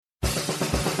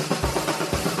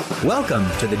Welcome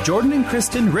to the Jordan and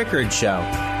Kristen Rickards Show.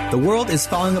 The world is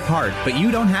falling apart, but you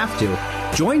don't have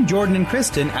to. Join Jordan and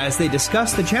Kristen as they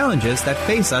discuss the challenges that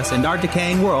face us in our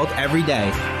decaying world every day.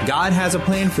 God has a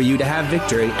plan for you to have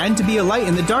victory and to be a light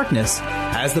in the darkness.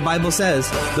 As the Bible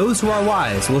says, those who are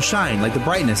wise will shine like the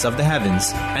brightness of the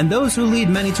heavens, and those who lead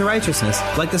many to righteousness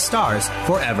like the stars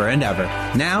forever and ever.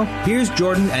 Now, here's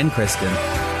Jordan and Kristen.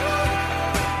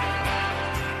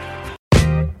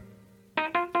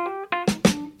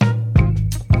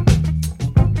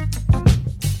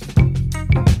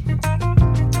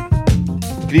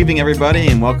 Good evening, everybody,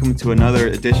 and welcome to another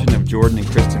edition of Jordan and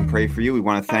Kristen Pray For You. We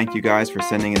want to thank you guys for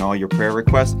sending in all your prayer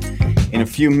requests. In a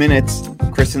few minutes,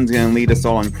 Kristen's going to lead us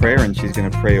all in prayer, and she's going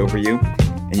to pray over you,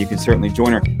 and you can certainly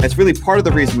join her. That's really part of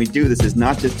the reason we do this, is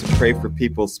not just to pray for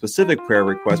people's specific prayer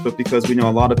requests, but because we know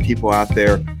a lot of people out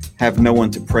there have no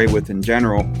one to pray with in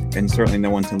general, and certainly no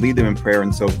one to lead them in prayer.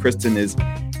 And so Kristen is,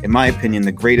 in my opinion,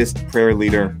 the greatest prayer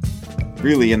leader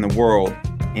really in the world.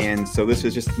 And so this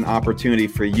is just an opportunity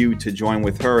for you to join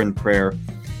with her in prayer,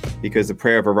 because the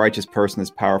prayer of a righteous person is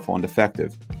powerful and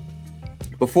effective.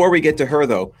 Before we get to her,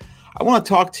 though, I want to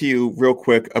talk to you real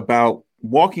quick about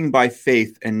walking by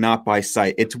faith and not by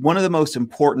sight. It's one of the most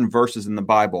important verses in the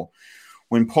Bible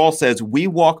when Paul says we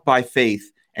walk by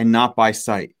faith and not by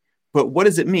sight. But what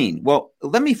does it mean? Well,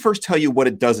 let me first tell you what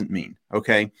it doesn't mean,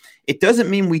 okay? It doesn't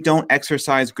mean we don't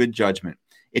exercise good judgment.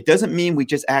 It doesn't mean we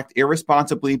just act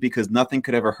irresponsibly because nothing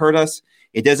could ever hurt us.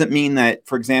 It doesn't mean that,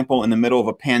 for example, in the middle of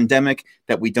a pandemic,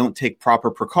 that we don't take proper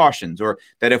precautions, or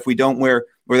that if we don't wear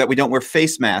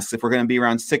face masks if we're going to be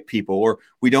around sick people, or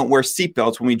we don't wear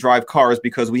seatbelts when we drive cars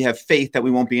because we have faith that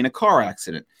we won't be in a car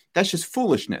accident. That's just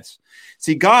foolishness.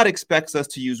 See, God expects us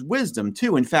to use wisdom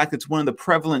too. In fact, it's one of the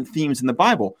prevalent themes in the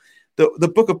Bible.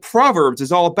 The book of Proverbs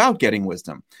is all about getting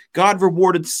wisdom. God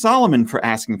rewarded Solomon for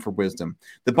asking for wisdom.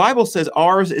 The Bible says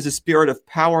ours is a spirit of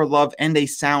power, love, and a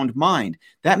sound mind.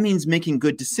 That means making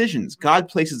good decisions. God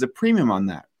places a premium on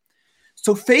that.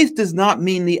 So faith does not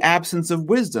mean the absence of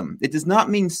wisdom. It does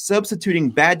not mean substituting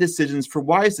bad decisions for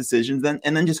wise decisions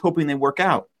and then just hoping they work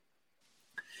out.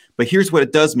 But here's what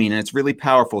it does mean, and it's really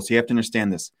powerful, so you have to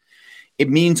understand this. It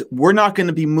means we're not going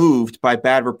to be moved by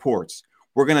bad reports.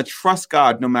 We're going to trust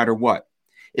God no matter what.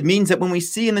 It means that when we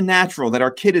see in the natural that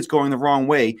our kid is going the wrong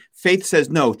way, faith says,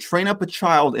 no, train up a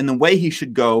child in the way he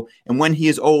should go, and when he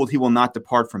is old, he will not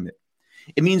depart from it.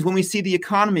 It means when we see the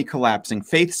economy collapsing,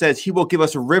 faith says he will give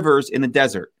us rivers in the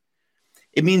desert.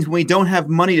 It means when we don't have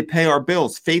money to pay our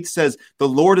bills, faith says, the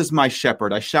Lord is my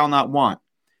shepherd, I shall not want.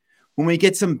 When we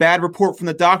get some bad report from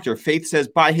the doctor, faith says,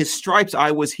 by his stripes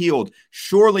I was healed.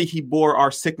 Surely he bore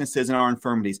our sicknesses and our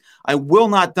infirmities. I will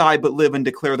not die but live and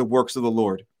declare the works of the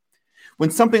Lord.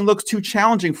 When something looks too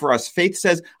challenging for us, faith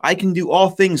says, I can do all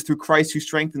things through Christ who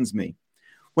strengthens me.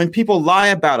 When people lie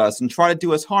about us and try to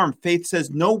do us harm, faith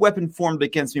says, no weapon formed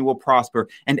against me will prosper,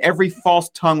 and every false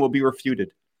tongue will be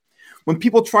refuted. When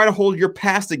people try to hold your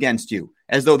past against you,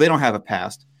 as though they don't have a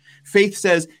past, faith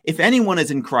says, if anyone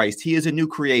is in Christ, he is a new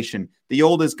creation. The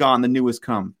old is gone, the new has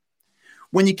come.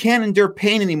 When you can't endure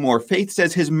pain anymore, faith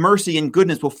says his mercy and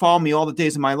goodness will follow me all the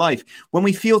days of my life. When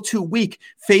we feel too weak,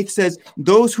 faith says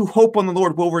those who hope on the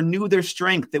Lord will renew their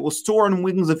strength. They will soar on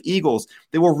wings of eagles.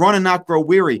 They will run and not grow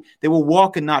weary. They will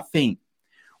walk and not faint.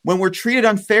 When we're treated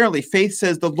unfairly, faith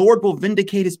says the Lord will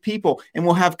vindicate his people and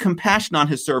will have compassion on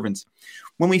his servants.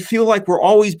 When we feel like we're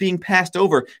always being passed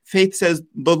over, faith says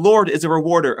the Lord is a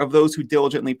rewarder of those who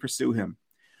diligently pursue him.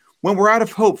 When we're out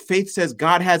of hope, faith says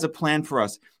God has a plan for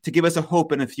us to give us a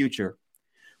hope and a future.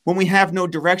 When we have no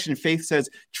direction, faith says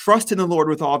trust in the Lord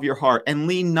with all of your heart and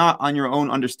lean not on your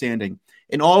own understanding.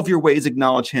 In all of your ways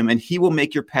acknowledge him, and he will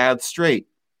make your paths straight.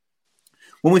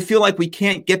 When we feel like we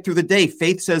can't get through the day,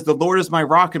 faith says the Lord is my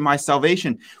rock and my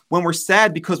salvation. When we're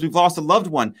sad because we've lost a loved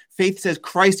one, faith says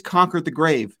Christ conquered the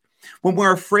grave. When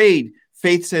we're afraid,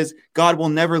 faith says God will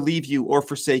never leave you or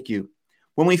forsake you.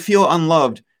 When we feel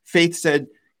unloved, faith said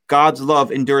God's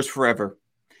love endures forever.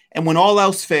 And when all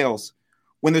else fails,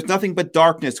 when there's nothing but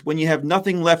darkness, when you have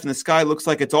nothing left and the sky looks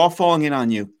like it's all falling in on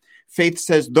you, faith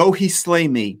says, though he slay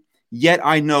me, yet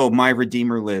I know my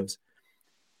Redeemer lives.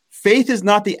 Faith is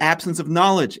not the absence of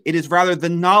knowledge. It is rather the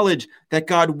knowledge that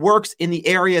God works in the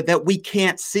area that we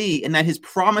can't see, and that his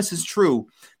promise is true,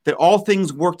 that all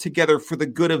things work together for the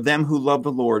good of them who love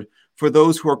the Lord, for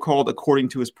those who are called according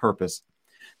to his purpose.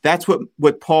 That's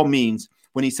what Paul means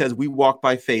when he says we walk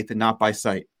by faith and not by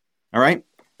sight. All right?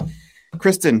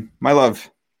 Kristen, my love.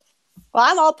 Well,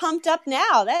 I'm all pumped up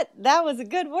now. That was a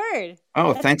good word.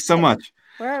 Oh, thanks so much.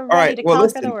 We're ready to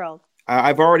conquer the world.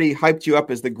 I've already hyped you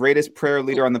up as the greatest prayer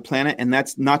leader on the planet, and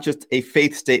that's not just a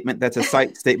faith statement, that's a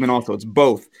sight statement also. It's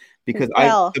both. because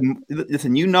Well,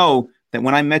 listen, you know that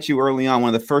when I met you early on,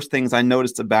 one of the first things I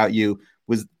noticed about you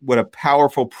was what a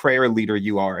powerful prayer leader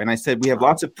you are. And I said, we have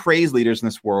lots of praise leaders in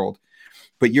this world,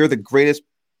 but you're the greatest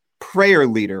prayer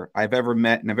leader I've ever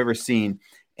met and I've ever seen.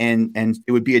 And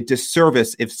it would be a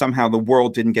disservice if somehow the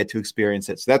world didn't get to experience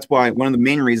it. So that's why one of the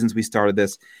main reasons we started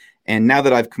this. And now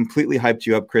that I've completely hyped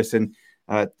you up, Kristen,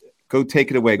 go take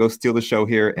it away. Go steal the show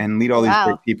here and lead all these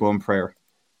great people in prayer.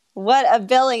 What a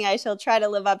billing. I shall try to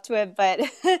live up to it. But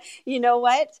you know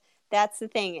what? That's the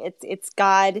thing. It's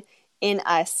God in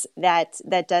us that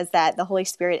does that, the Holy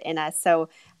Spirit in us. So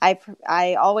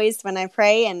I always, when I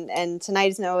pray, and tonight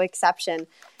is no exception,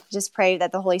 just pray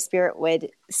that the Holy Spirit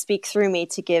would speak through me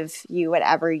to give you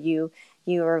whatever you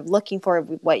are looking for,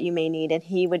 what you may need. And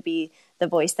he would be the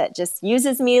voice that just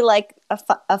uses me like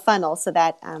a funnel so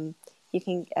that you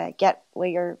can get what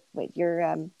you're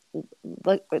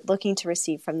looking to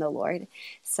receive from the Lord.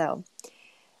 So,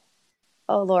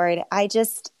 oh Lord,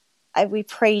 we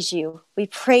praise you. We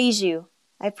praise you.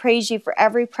 I praise you for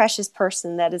every precious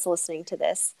person that is listening to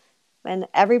this, and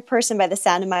every person by the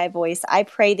sound of my voice. I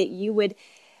pray that you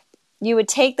would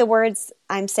take the words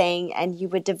I'm saying and you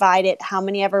would divide it how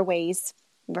many ever ways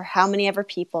for how many ever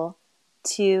people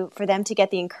for them to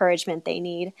get the encouragement they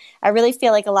need. I really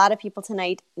feel like a lot of people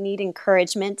tonight need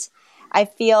encouragement. I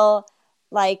feel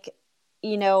like,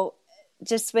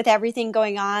 just with everything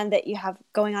going on that you have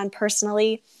going on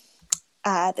personally,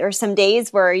 there are some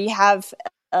days where you have,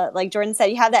 like Jordan said,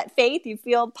 you have that faith, you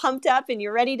feel pumped up and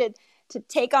you're ready to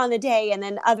take on the day. And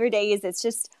then other days, it's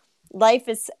just, life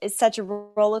is such a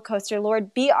roller coaster.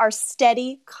 Lord, be our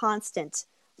steady constant.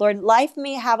 Lord, life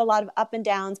may have a lot of up and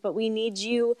downs, but we need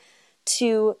you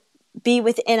to be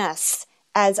within us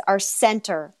as our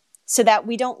center so that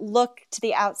we don't look to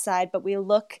the outside, but we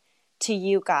look to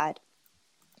you, God.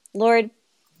 Lord,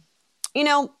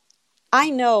 I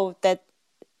know that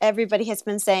everybody has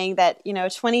been saying that,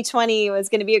 2020 was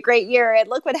going to be a great year and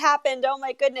look what happened. Oh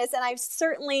my goodness. And I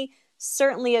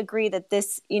certainly agree that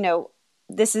this,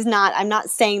 this is not, I'm not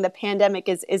saying the pandemic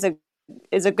is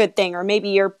a good thing, or maybe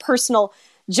your personal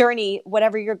journey,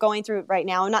 whatever you're going through right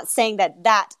now. I'm not saying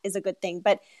that is a good thing,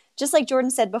 but just like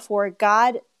Jordan said before,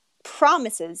 God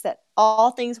promises that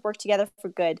all things work together for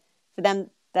good for them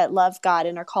that love God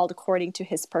and are called according to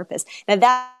his purpose. Now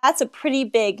that's a pretty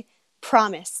big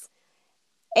promise.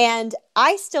 And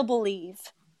I still believe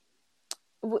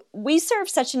we serve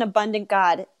such an abundant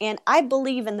God. And I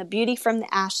believe in the beauty from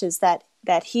the ashes that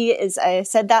he is. I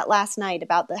said that last night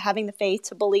about having the faith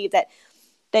to believe that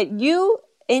you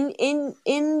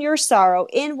in your sorrow,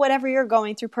 in whatever you're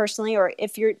going through personally, or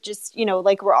if you're just,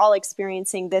 like we're all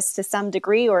experiencing this to some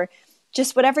degree, or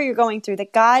just whatever you're going through,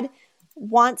 that God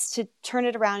wants to turn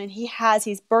it around, and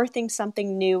he's birthing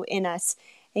something new in us.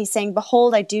 And he's saying,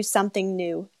 behold, I do something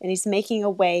new. And he's making a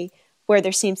way where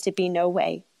there seems to be no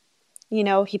way.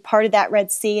 He parted that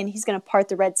Red Sea, and he's going to part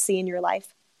the Red Sea in your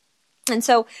life. And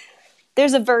so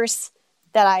there's a verse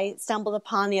that I stumbled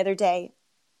upon the other day,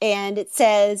 and it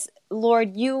says,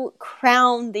 Lord, you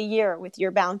crown the year with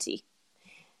your bounty.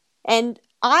 And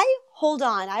I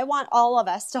want all of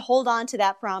us to hold on to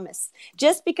that promise.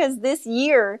 Just because this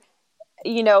year,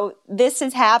 this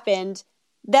has happened,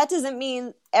 that doesn't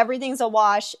mean everything's a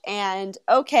wash and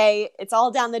okay, it's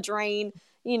all down the drain.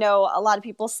 A lot of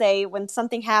people say when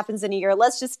something happens in a year,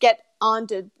 let's just get on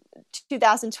to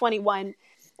 2021.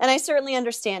 And I certainly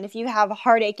understand if you have a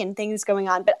heartache and things going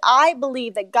on, but I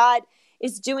believe that God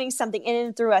is doing something in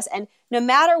and through us. And no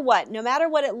matter what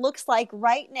it looks like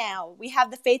right now, we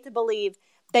have the faith to believe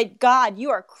that God,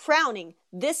 you are crowning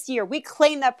this year. We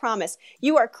claim that promise.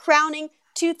 You are crowning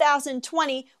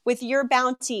 2020 with your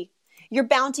bounty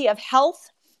of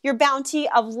health, your bounty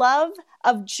of love,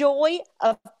 of joy,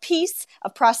 of peace,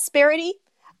 of prosperity,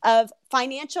 of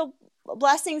financial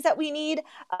blessings that we need,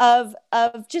 of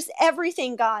just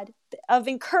everything, God, of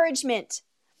encouragement,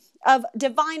 of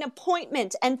divine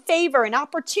appointment and favor and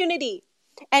opportunity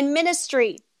and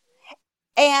ministry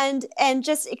and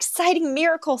just exciting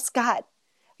miracles, God.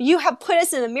 You have put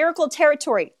us in the miracle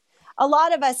territory. A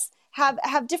lot of us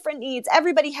have different needs.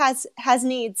 Everybody has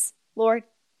needs, Lord.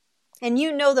 And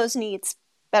you know those needs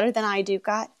better than I do,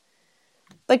 God.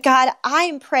 But God, I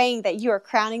am praying that you are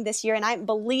crowning this year, and I'm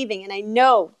believing and I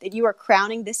know that you are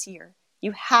crowning this year.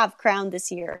 You have crowned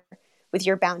this year with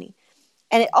your bounty.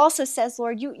 And it also says,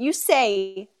 Lord, you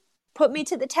say, put me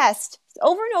to the test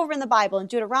over and over in the Bible, in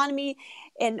Deuteronomy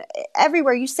and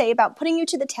everywhere you say about putting you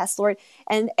to the test, Lord.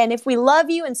 And if we love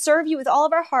you and serve you with all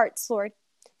of our hearts, Lord,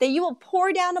 that you will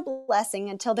pour down a blessing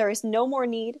until there is no more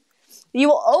need. You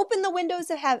will open the windows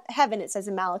of heaven, it says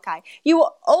in Malachi. You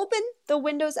will open the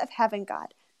windows of heaven,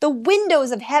 God, the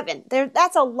windows of heaven.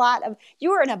 That's a lot of,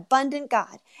 you are an abundant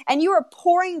God, and you are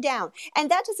pouring down.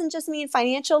 And that doesn't just mean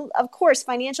financial. Of course,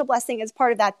 financial blessing is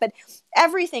part of that, but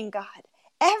everything, God.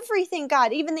 Everything,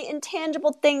 God, even the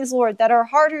intangible things, Lord, that are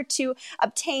harder to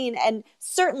obtain and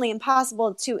certainly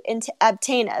impossible to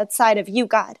obtain outside of you,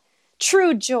 God.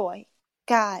 True joy,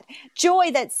 God. Joy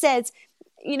that says,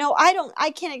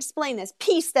 I can't explain this.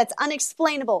 Peace that's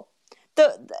unexplainable.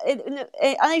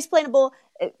 Unexplainable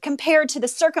compared to the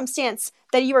circumstance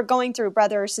that you are going through,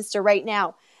 brother or sister, right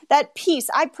now. That peace,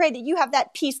 I pray that you have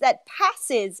that peace that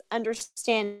passes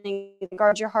understanding,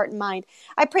 guard your heart and mind.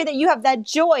 I pray that you have that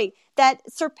joy that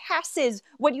surpasses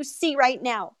what you see right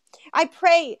now. I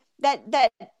pray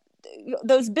that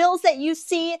those bills that you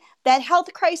see, that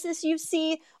health crisis you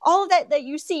see, all of that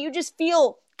you see, you just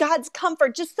feel God's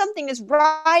comfort. Just something is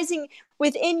rising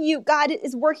within you. God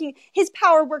is working. His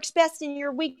power works best in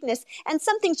your weakness. And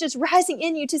something's just rising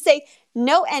in you to say,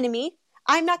 no, enemy,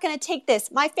 I'm not going to take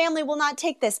this. My family will not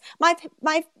take this.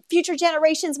 My future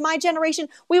generations, my generation,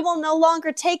 we will no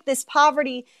longer take this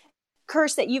poverty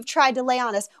curse that you've tried to lay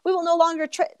on us. We will no longer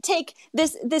take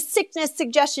this sickness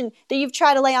suggestion that you've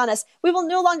tried to lay on us. We will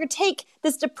no longer take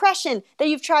this depression that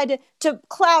you've tried to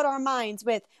cloud our minds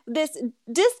with, this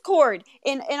discord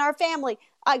in our family.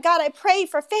 God, I pray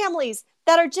for families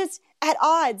that are just at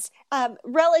odds,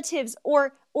 relatives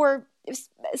or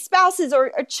spouses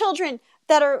or children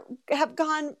that have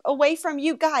gone away from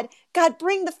you, God. God,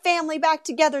 bring the family back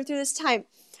together through this time.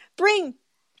 Bring,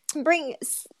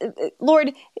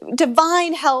 Lord,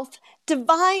 divine health,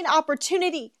 divine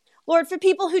opportunity. Lord, for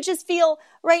people who just feel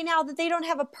right now that they don't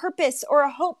have a purpose or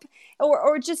a hope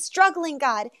or just struggling,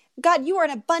 God. God, you are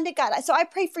an abundant God. So I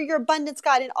pray for your abundance,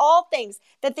 God, in all things,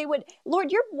 that they would,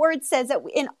 Lord, your word says that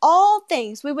in all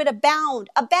things we would abound.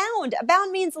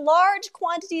 Abound means large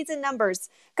quantities and numbers.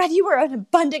 God, you are an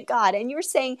abundant God, and you're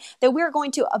saying that we're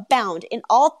going to abound in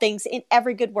all things, in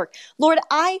every good work. Lord,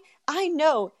 I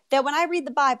know that when I read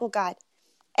the Bible, God,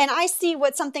 and I see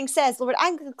what something says, Lord,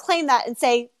 I'm going to claim that and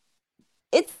say,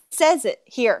 it says it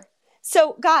here.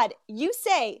 So God, you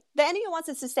say, the enemy wants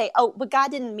us to say, oh, but God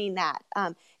didn't mean that.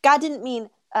 God didn't mean,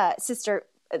 sister,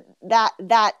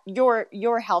 that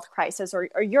your health crisis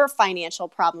or your financial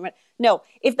problem. No,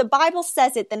 if the Bible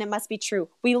says it, then it must be true.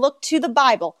 We look to the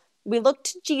Bible. We look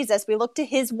to Jesus. We look to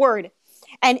his word.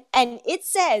 And it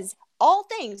says all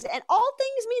things, and all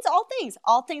things means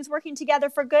all things working together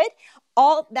for good.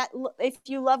 All that, if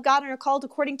you love God and are called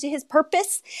according to his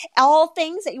purpose, all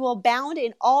things, that you will abound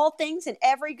in all things, in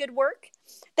every good work,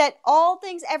 that all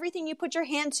things, everything you put your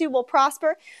hand to will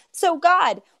prosper. So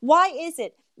God, why is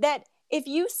it that if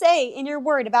you say in your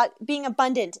word about being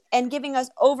abundant and giving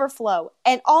us overflow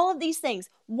and all of these things,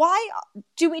 why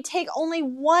do we take only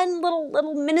one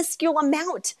little minuscule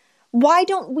amount? Why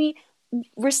don't we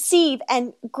receive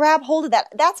and grab hold of that?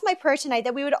 That's my prayer tonight,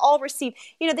 that we would all receive.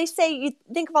 They say, you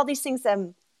think of all these things,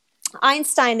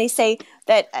 Einstein, they say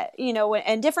that,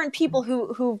 and different people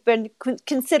who've been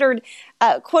considered,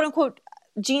 quote unquote,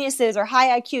 geniuses or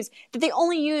high IQs, that they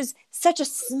only use such a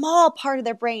small part of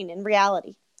their brain in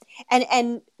reality.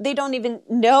 And they don't even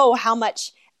know how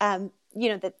much, that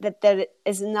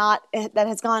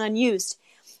has gone unused.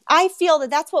 I feel that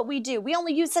that's what we do. We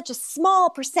only use such a small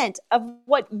percent of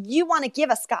what you want to give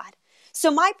us, God.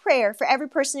 So my prayer for every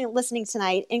person listening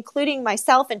tonight, including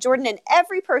myself and Jordan and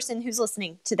every person who's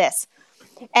listening to this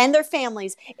and their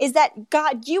families, is that,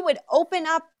 God, you would open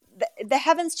up the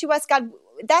heavens to us. God,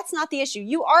 that's not the issue.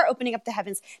 You are opening up the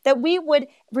heavens, that we would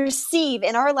receive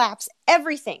in our laps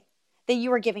everything that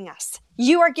you are giving us.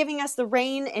 You are giving us the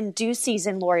rain in due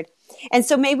season, Lord. And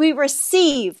so may we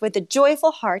receive with a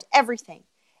joyful heart everything.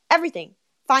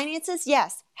 Finances,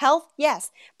 yes. Health, yes.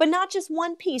 But not just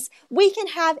one piece. We can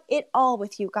have it all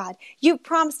with you, God. You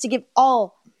promised to give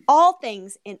all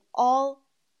things in all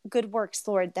good works,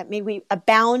 Lord, that may we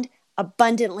abound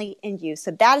abundantly in you.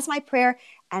 So that is my prayer,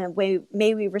 and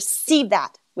may we receive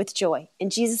that with joy. In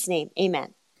Jesus' name,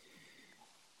 amen.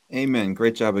 Amen.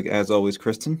 Great job, as always,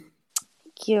 Kristen.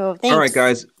 Thank you. Thanks. All right,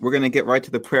 guys, we're going to get right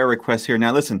to the prayer requests here.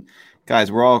 Now, listen, guys,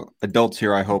 we're all adults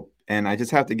here, I hope. And I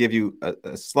just have to give you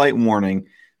a slight warning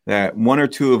that one or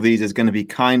two of these is going to be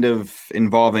kind of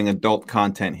involving adult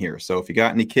content here. So if you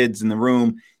got any kids in the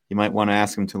room, you might want to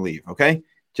ask them to leave, okay?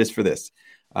 Just for this.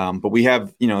 But we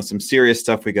have, some serious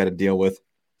stuff we got to deal with.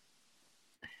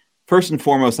 First and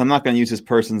foremost, I'm not going to use this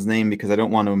person's name because I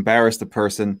don't want to embarrass the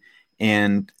person.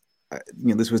 And,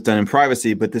 this was done in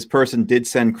privacy, but this person did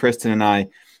send Kristen and I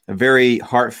a very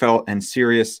heartfelt and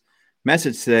serious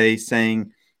message today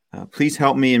saying, please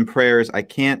help me in prayers. I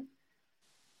can't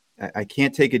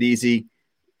take it easy.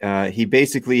 He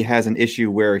basically has an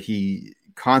issue where he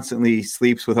constantly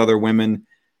sleeps with other women,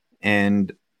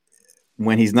 and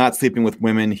when he's not sleeping with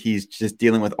women, he's just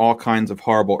dealing with all kinds of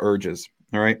horrible urges.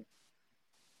 All right.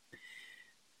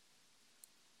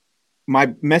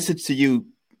 My message to you,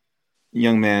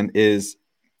 young man, is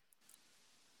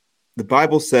the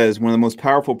Bible says one of the most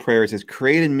powerful prayers is,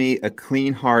 create in me a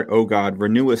clean heart, O God,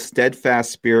 renew a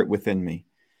steadfast spirit within me.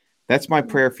 That's my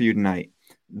prayer for you tonight,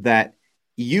 that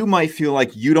you might feel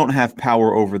like you don't have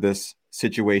power over this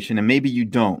situation, and maybe you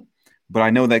don't, but I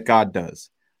know that God does.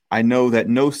 I know that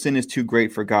no sin is too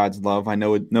great for God's love. I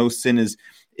know no sin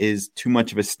is too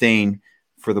much of a stain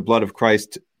for the blood of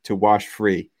Christ to wash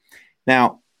free.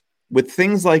 Now, with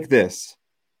things like this,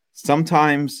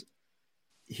 sometimes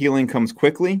healing comes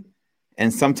quickly,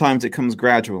 and sometimes it comes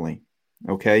gradually,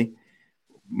 okay?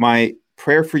 My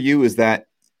prayer for you is that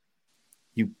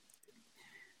you,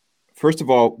 first of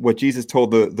all, what Jesus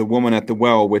told the woman at the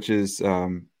well, which is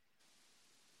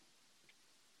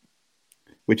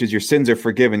your sins are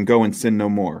forgiven, go and sin no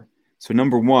more. So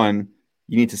number one,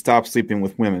 you need to stop sleeping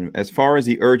with women. As far as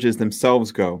the urges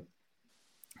themselves go,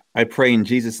 I pray in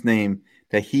Jesus' name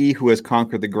that he who has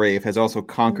conquered the grave has also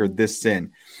conquered this sin.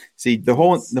 See, the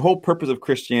whole purpose of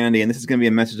Christianity, and this is going to be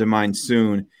a message of mine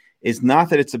soon, is not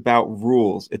that it's about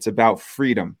rules, it's about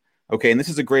freedom. Okay, and this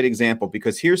is a great example,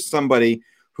 because here's somebody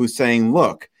who's saying,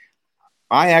 look,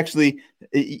 I actually,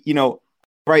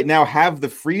 right now have the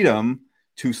freedom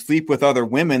to sleep with other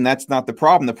women. That's not the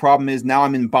problem. The problem is now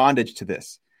I'm in bondage to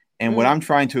this. And what I'm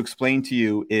trying to explain to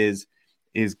you is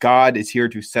God is here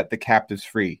to set the captives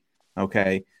free.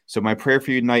 Okay. So my prayer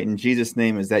for you tonight in Jesus'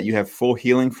 name is that you have full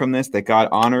healing from this, that God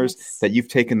honors that you've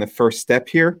taken the first step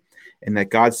here, and that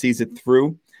God sees it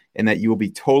through, and that you will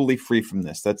be totally free from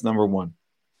this. That's number one.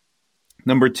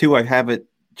 Number two, I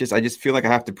just feel like I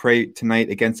have to pray tonight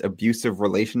against abusive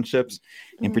relationships,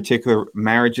 in particular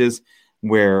marriages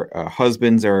where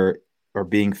husbands are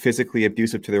being physically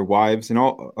abusive to their wives, and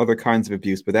all other kinds of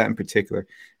abuse, but that in particular.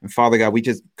 And Father God, we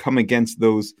just come against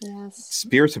those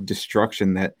spirits of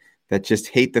destruction that just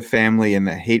hate the family and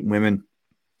that hate women.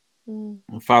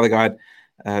 Father God,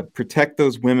 protect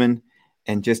those women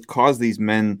and just cause these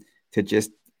men to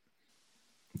just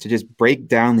break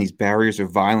down these barriers of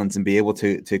violence and be able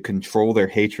to control their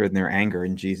hatred and their anger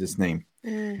in Jesus' name.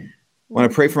 I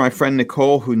want to pray for my friend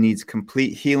Nicole, who needs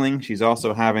complete healing. She's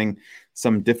also having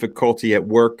some difficulty at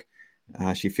work.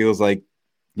 She feels like,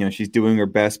 she's doing her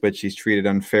best, but she's treated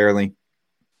unfairly.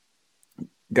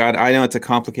 God, I know it's a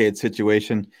complicated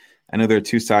situation. I know there are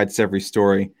two sides to every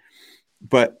story,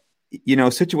 but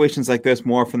situations like this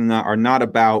more often than not are not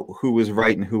about who was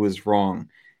right and who was wrong.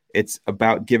 It's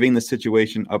about giving the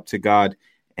situation up to God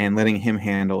and letting him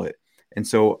handle it. And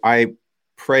so I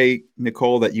pray,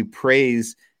 Nicole, that you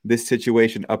praise this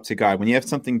situation up to God. When you have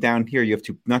something down here, you have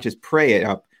to not just pray it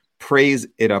up, praise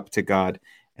it up to God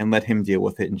and let him deal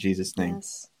with it in Jesus' name.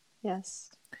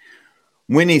 Yes.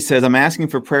 Winnie says, I'm asking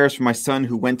for prayers for my son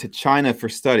who went to China for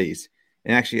studies.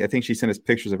 And actually, I think she sent us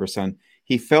pictures of her son.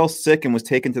 He fell sick and was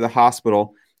taken to the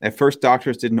hospital. At first,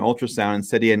 doctors did an ultrasound and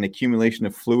said he had an accumulation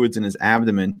of fluids in his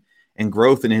abdomen and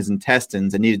growth in his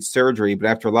intestines and needed surgery. But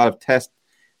after a lot of tests,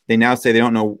 they now say they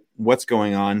don't know what's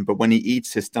going on. But when he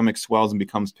eats, his stomach swells and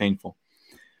becomes painful.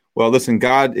 Well, listen,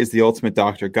 God is the ultimate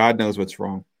doctor. God knows what's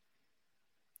wrong.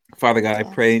 Father God,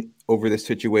 I pray over this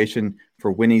situation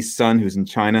for Winnie's son who's in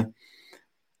China.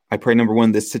 I pray, number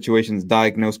one, this situation is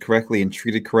diagnosed correctly and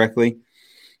treated correctly,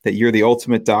 that you're the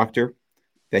ultimate doctor,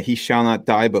 that he shall not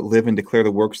die but live and declare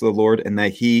the works of the Lord, and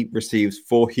that he receives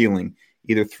full healing,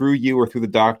 either through you or through the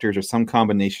doctors or some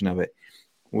combination of it,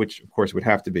 which, of course, would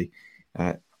have to be,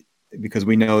 because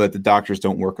we know that the doctors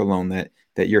don't work alone, that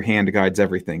your hand guides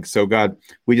everything. So, God,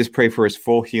 we just pray for his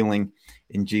full healing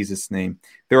in Jesus' name.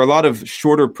 There are a lot of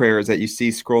shorter prayers that you see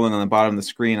scrolling on the bottom of the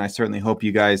screen. I certainly hope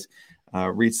you guys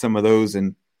read some of those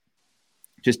and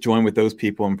just join with those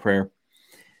people in prayer.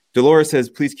 Dolores says,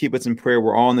 please keep us in prayer.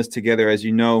 We're all in this together. As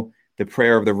you know, the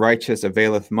prayer of the righteous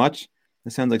availeth much.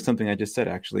 That sounds like something I just said,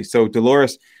 actually. So,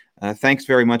 Dolores, thanks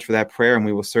very much for that prayer, and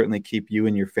we will certainly keep you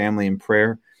and your family in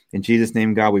prayer. In Jesus'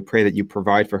 name, God, we pray that you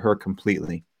provide for her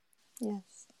completely. Yes.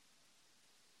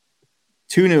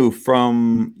 Tunu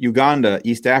from Uganda,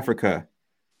 East Africa,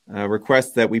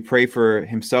 requests that we pray for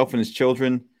himself and his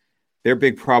children. Their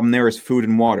big problem there is food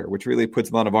and water, which really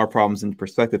puts a lot of our problems into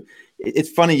perspective.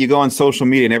 It's funny, you go on social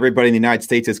media and everybody in the United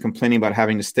States is complaining about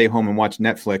having to stay home and watch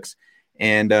Netflix.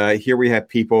 And here we have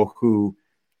people who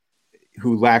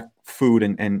lack food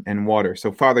and water.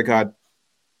 So, Father God,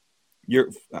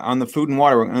 you're on the food and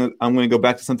water. I'm going to go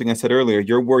back to something I said earlier.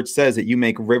 Your word says that you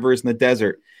make rivers in the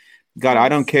desert. God, I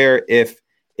don't care if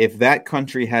if that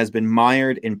country has been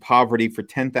mired in poverty for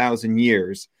 10,000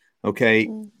 years, okay,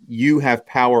 you have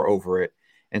power over it.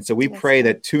 And so we pray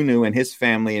that Tunu and his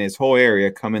family and his whole area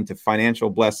come into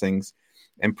financial blessings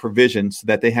and provision so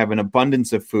that they have an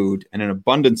abundance of food and an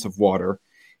abundance of water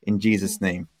in Jesus'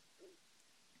 name.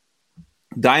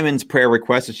 Diamond's prayer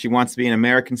request is she wants to be an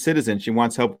American citizen. She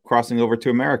wants help crossing over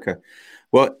to America.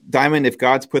 Well, Diamond, if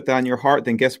God's put that on your heart,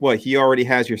 then guess what? He already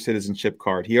has your citizenship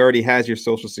card. He already has your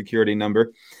social security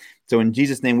number. So in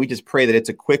Jesus' name, we just pray that it's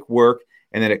a quick work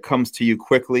and that it comes to you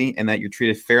quickly and that you're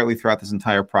treated fairly throughout this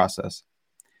entire process.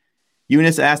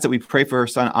 Eunice asked that we pray for her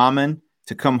son, Amen,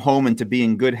 to come home and to be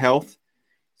in good health.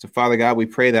 So, Father God, we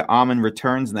pray that Amen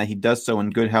returns and that he does so in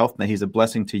good health and that he's a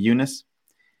blessing to Eunice.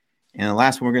 And the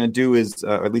last one we're going to do is,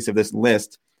 or at least of this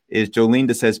list, is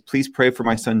Jolinda says, please pray for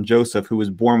my son Joseph, who was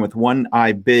born with one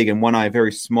eye big and one eye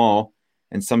very small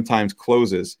and sometimes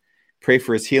closes. Pray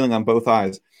for his healing on both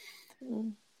eyes.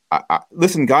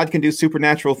 Listen, God can do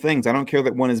supernatural things. I don't care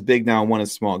that one is big now and one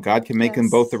is small. God can make them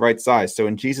both the right size. So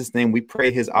in Jesus' name, we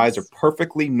pray his eyes are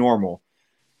perfectly normal,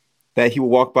 that he will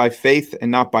walk by faith and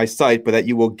not by sight, but that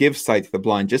you will give sight to the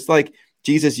blind. Just like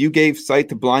Jesus, you gave sight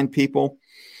to blind people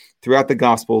throughout the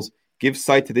Gospels. Give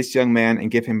sight to this young man and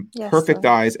give him perfect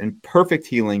eyes and perfect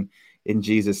healing in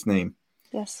Jesus' name.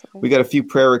 Yes, Lord. We got a few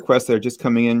prayer requests that are just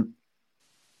coming in.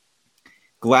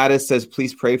 Gladys says,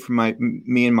 please pray for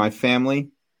me and my family.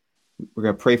 We're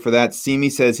going to pray for that.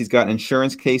 Simi says he's got an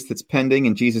insurance case that's pending.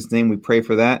 In Jesus' name, we pray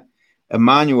for that.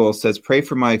 Emmanuel says, pray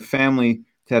for my family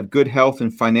to have good health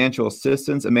and financial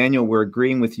assistance. Emmanuel, we're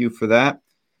agreeing with you for that.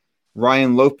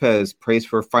 Ryan Lopez prays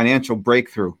for financial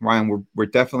breakthrough. Ryan, we're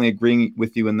definitely agreeing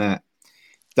with you in that.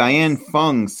 Diane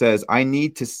Fung says, I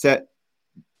need to set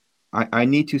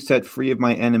free of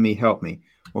my enemy. Help me.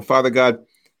 Well, Father God,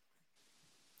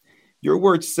 your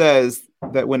word says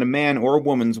that when a man or a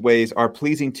woman's ways are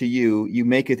pleasing to you, you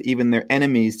maketh even their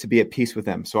enemies to be at peace with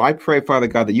them. So I pray, Father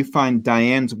God, that you find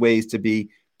Diane's ways to be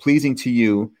pleasing to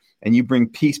you and you bring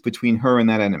peace between her and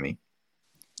that enemy.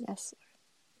 Yes.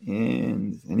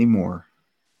 And any more?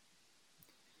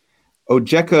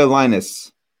 Ojeka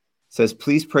Linus says,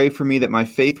 please pray for me that my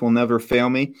faith will never fail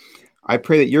me. I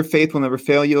pray that your faith will never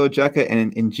fail you, Ojeka.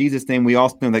 And in Jesus' name, we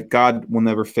also know that God will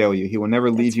never fail you. He will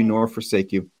never leave you nor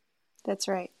forsake you. That's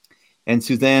right. And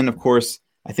Suzanne, of course,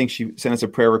 I think she sent us a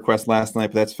prayer request last night,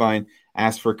 but that's fine.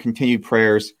 Asked for continued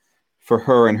prayers for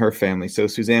her and her family. So,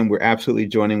 Suzanne, we're absolutely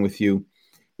joining with you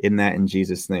in that in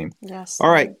Jesus' name. Yes. All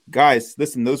right, guys,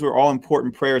 listen, those were all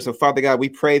important prayers. So, Father God, we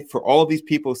pray for all of these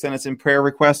people who sent us in prayer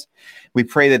requests. We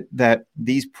pray that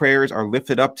these prayers are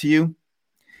lifted up to you,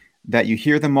 that you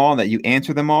hear them all, that you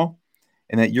answer them all,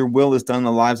 and that your will is done in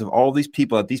the lives of all these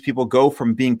people, that these people go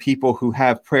from being people who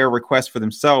have prayer requests for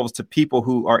themselves to people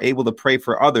who are able to pray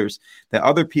for others, that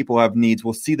other people have needs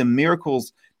will see the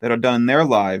miracles that are done in their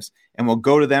lives and will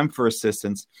go to them for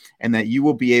assistance, and that you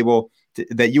will be able to,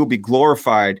 that you will be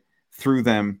glorified through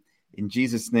them. In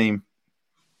Jesus' name,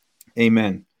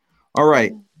 amen. All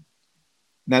right.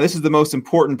 Now, this is the most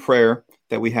important prayer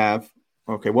that we have.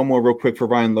 Okay, one more real quick for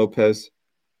Ryan Lopez.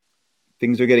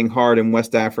 Things are getting hard in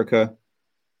West Africa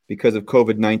because of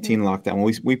COVID-19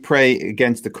 lockdown. We pray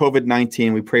against the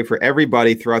COVID-19. We pray for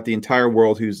everybody throughout the entire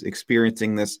world who's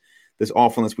experiencing this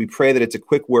awfulness. We pray that it's a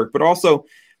quick work, but also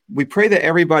we pray that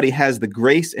everybody has the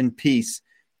grace and peace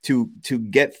to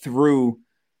get through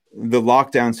the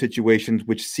lockdown situations,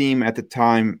 which seem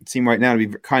right now to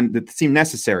be seem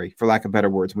necessary, for lack of better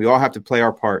words. We all have to play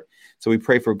our part. So we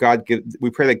pray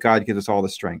that God gives us all the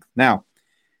strength. Now,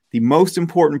 the most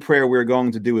important prayer we're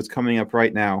going to do is coming up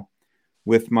right now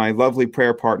with my lovely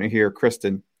prayer partner here,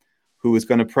 Kristen, who is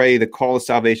going to pray the call of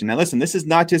salvation. Now, listen, this is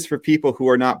not just for people who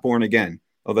are not born again.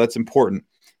 Oh, that's important.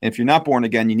 And if you're not born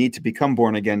again, you need to become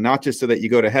born again, not just so that you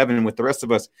go to heaven with the rest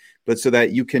of us, but so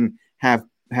that you can have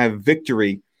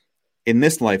victory in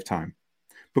this lifetime.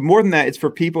 But more than that, it's for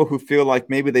people who feel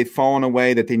like maybe they've fallen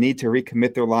away, that they need to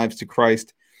recommit their lives to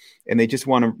Christ, and they just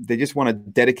want to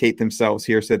dedicate themselves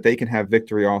here so that they can have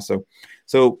victory also.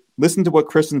 So listen to what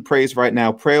Kristen prays right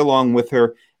now. Pray along with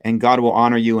her, and God will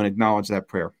honor you and acknowledge that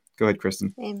prayer. Go ahead,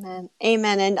 Kristen. Amen.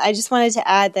 Amen. And I just wanted to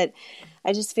add that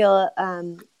I just feel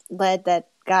led that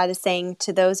God is saying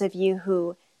to those of you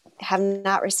who have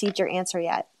not received your answer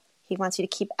yet, He wants you to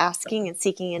keep asking and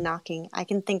seeking and knocking. I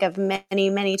can think of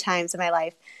many, many times in my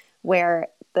life where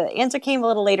the answer came a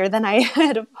little later than I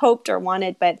had hoped or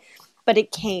wanted, but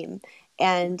it came,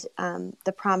 and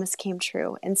the promise came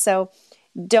true. And so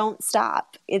don't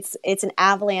stop. It's an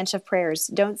avalanche of prayers.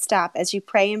 Don't stop. As you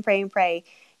pray and pray and pray,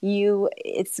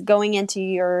 it's going into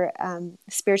your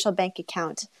spiritual bank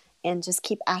account, and just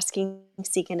keep asking,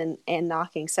 seeking, and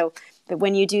knocking. So But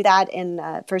when you do that, and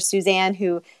for Suzanne,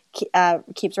 who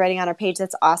keeps writing on our page,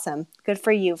 that's awesome. Good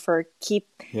for you for keep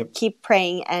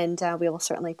praying, and we will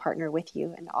certainly partner with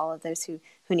you and all of those who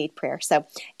need prayer. So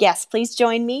yes, please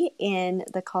join me in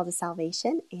the call to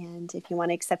salvation. And if you want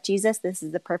to accept Jesus, this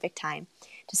is the perfect time.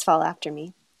 Just follow after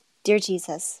me. Dear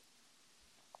Jesus,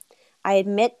 I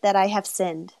admit that I have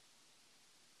sinned.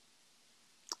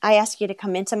 I ask you to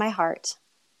come into my heart.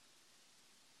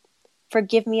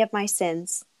 Forgive me of my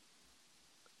sins.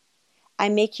 I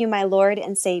make you my Lord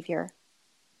and Savior.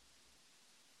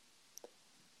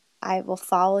 I will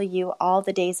follow you all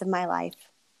the days of my life.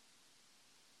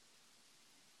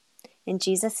 In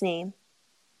Jesus' name,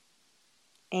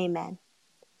 amen.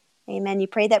 Amen. You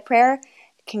prayed that prayer?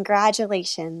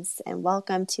 Congratulations and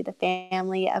welcome to the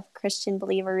family of Christian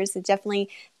believers. Definitely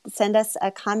send us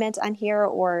a comment on here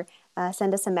or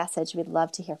send us a message. We'd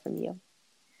love to hear from you.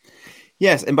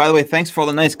 Yes, and by the way, thanks for all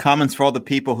the nice comments for all the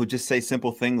people who just say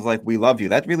simple things like "we love you."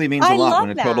 That really means a lot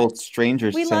when a total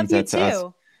stranger sends that to us.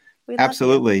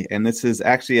 Absolutely, and this is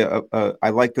actually I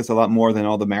like this a lot more than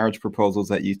all the marriage proposals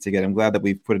that you used to get. I'm glad that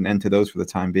we've put an end to those for the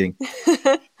time being.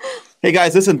 Hey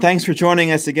guys, listen, thanks for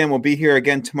joining us again. We'll be here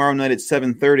again tomorrow night at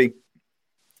 7:30.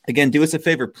 Again, do us a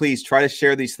favor, please try to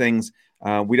share these things.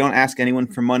 We don't ask anyone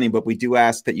for money, but we do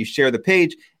ask that you share the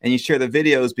page and you share the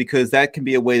videos, because that can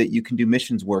be a way that you can do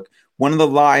missions work. One of the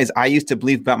lies I used to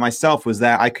believe about myself was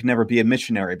that I could never be a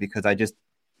missionary because I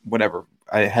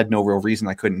had no real reason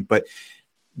I couldn't. But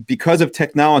because of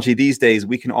technology these days,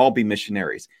 we can all be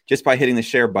missionaries just by hitting the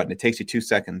share button. It takes you 2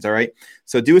 seconds. All right.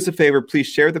 So do us a favor. Please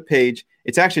share the page.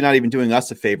 It's actually not even doing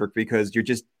us a favor because you're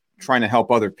just trying to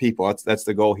help other people. That's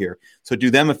the goal here. So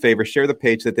do them a favor. Share the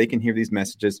page so that they can hear these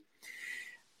messages.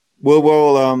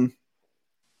 We'll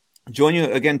join you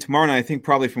again tomorrow night, I think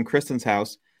probably from Kristen's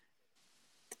house.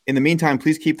 In the meantime,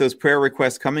 please keep those prayer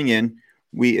requests coming in.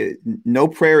 No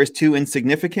prayer is too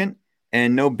insignificant.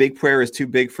 And no big prayer is too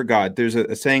big for God. There's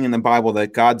a saying in the Bible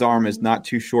that God's arm is not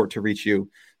too short to reach you.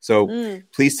 So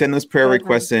please send those prayer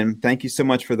requests in. Thank you so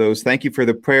much for those. Thank you for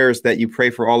the prayers that you pray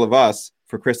for all of us,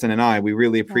 for Kristen and I. We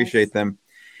really appreciate them.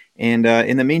 And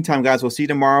in the meantime, guys, we'll see you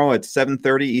tomorrow at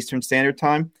 7:30 Eastern Standard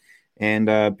Time. And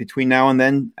between now and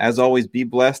then, as always, be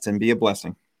blessed and be a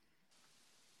blessing.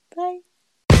 Bye.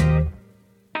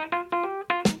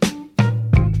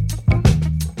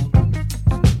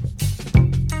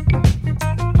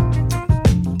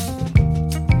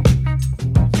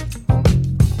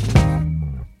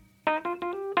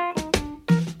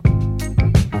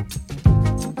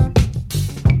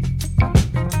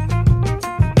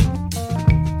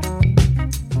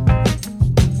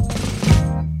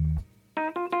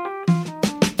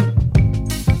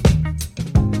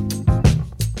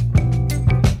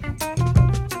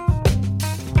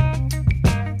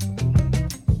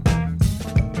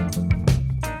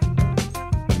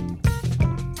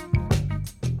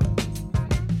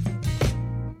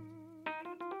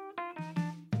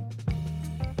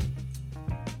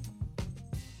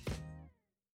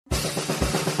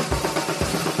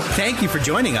 Thank you for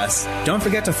joining us. Don't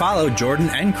forget to follow Jordan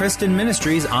and Kristen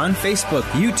Ministries on Facebook,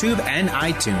 YouTube, and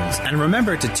iTunes. And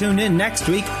remember to tune in next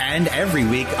week and every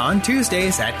week on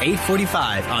Tuesdays at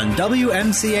 8:45 on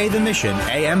WMCA The Mission,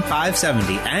 AM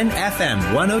 570 and FM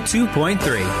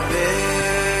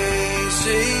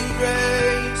 102.3.